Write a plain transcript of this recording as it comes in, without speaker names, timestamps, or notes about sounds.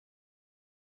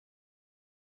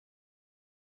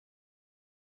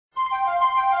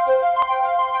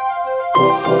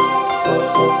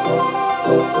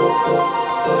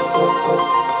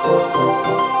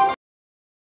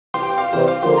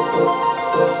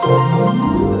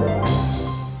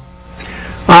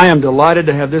I am delighted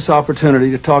to have this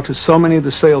opportunity to talk to so many of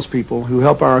the salespeople who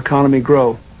help our economy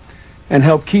grow and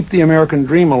help keep the American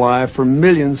dream alive for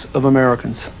millions of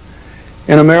Americans.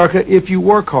 In America, if you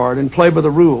work hard and play by the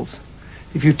rules,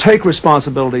 if you take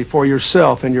responsibility for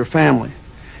yourself and your family,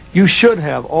 you should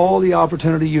have all the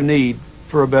opportunity you need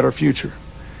for a better future.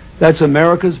 That's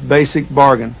America's basic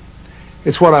bargain.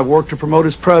 It's what I've worked to promote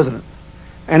as president,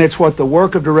 and it's what the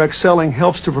work of direct selling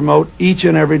helps to promote each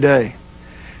and every day.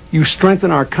 You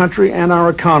strengthen our country and our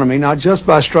economy not just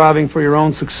by striving for your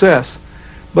own success,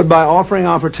 but by offering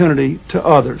opportunity to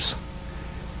others.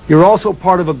 You're also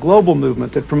part of a global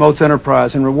movement that promotes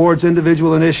enterprise and rewards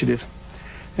individual initiative,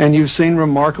 and you've seen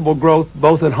remarkable growth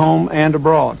both at home and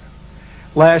abroad.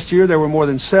 Last year, there were more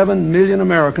than 7 million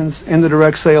Americans in the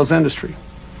direct sales industry.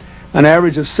 An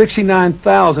average of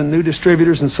 69,000 new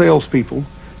distributors and salespeople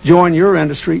join your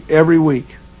industry every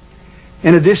week.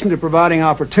 In addition to providing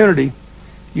opportunity,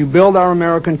 you build our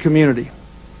American community.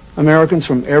 Americans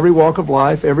from every walk of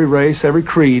life, every race, every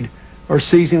creed are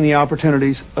seizing the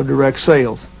opportunities of direct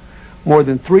sales. More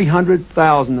than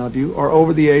 300,000 of you are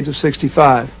over the age of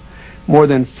 65. More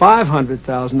than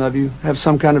 500,000 of you have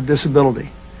some kind of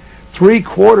disability.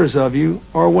 3/4 of you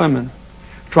are women,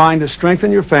 trying to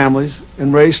strengthen your families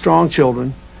and raise strong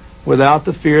children without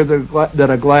the fear that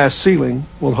a glass ceiling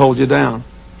will hold you down.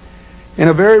 In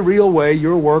a very real way,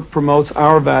 your work promotes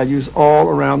our values all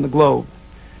around the globe.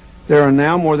 There are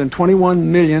now more than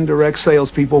 21 million direct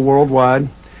salespeople worldwide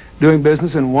doing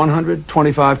business in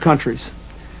 125 countries.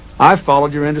 I've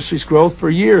followed your industry's growth for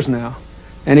years now,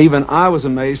 and even I was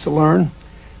amazed to learn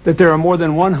that there are more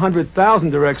than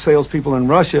 100,000 direct salespeople in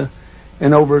Russia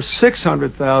and over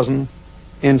 600,000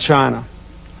 in China.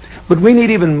 But we need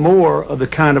even more of the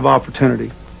kind of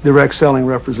opportunity direct selling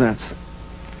represents.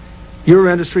 Your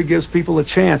industry gives people a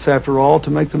chance, after all,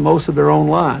 to make the most of their own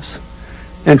lives.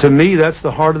 And to me, that's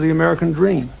the heart of the American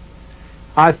dream.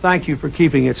 I thank you for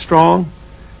keeping it strong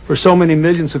for so many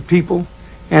millions of people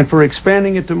and for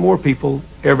expanding it to more people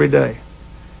every day.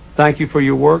 Thank you for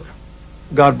your work.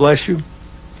 God bless you,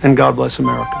 and God bless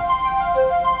America.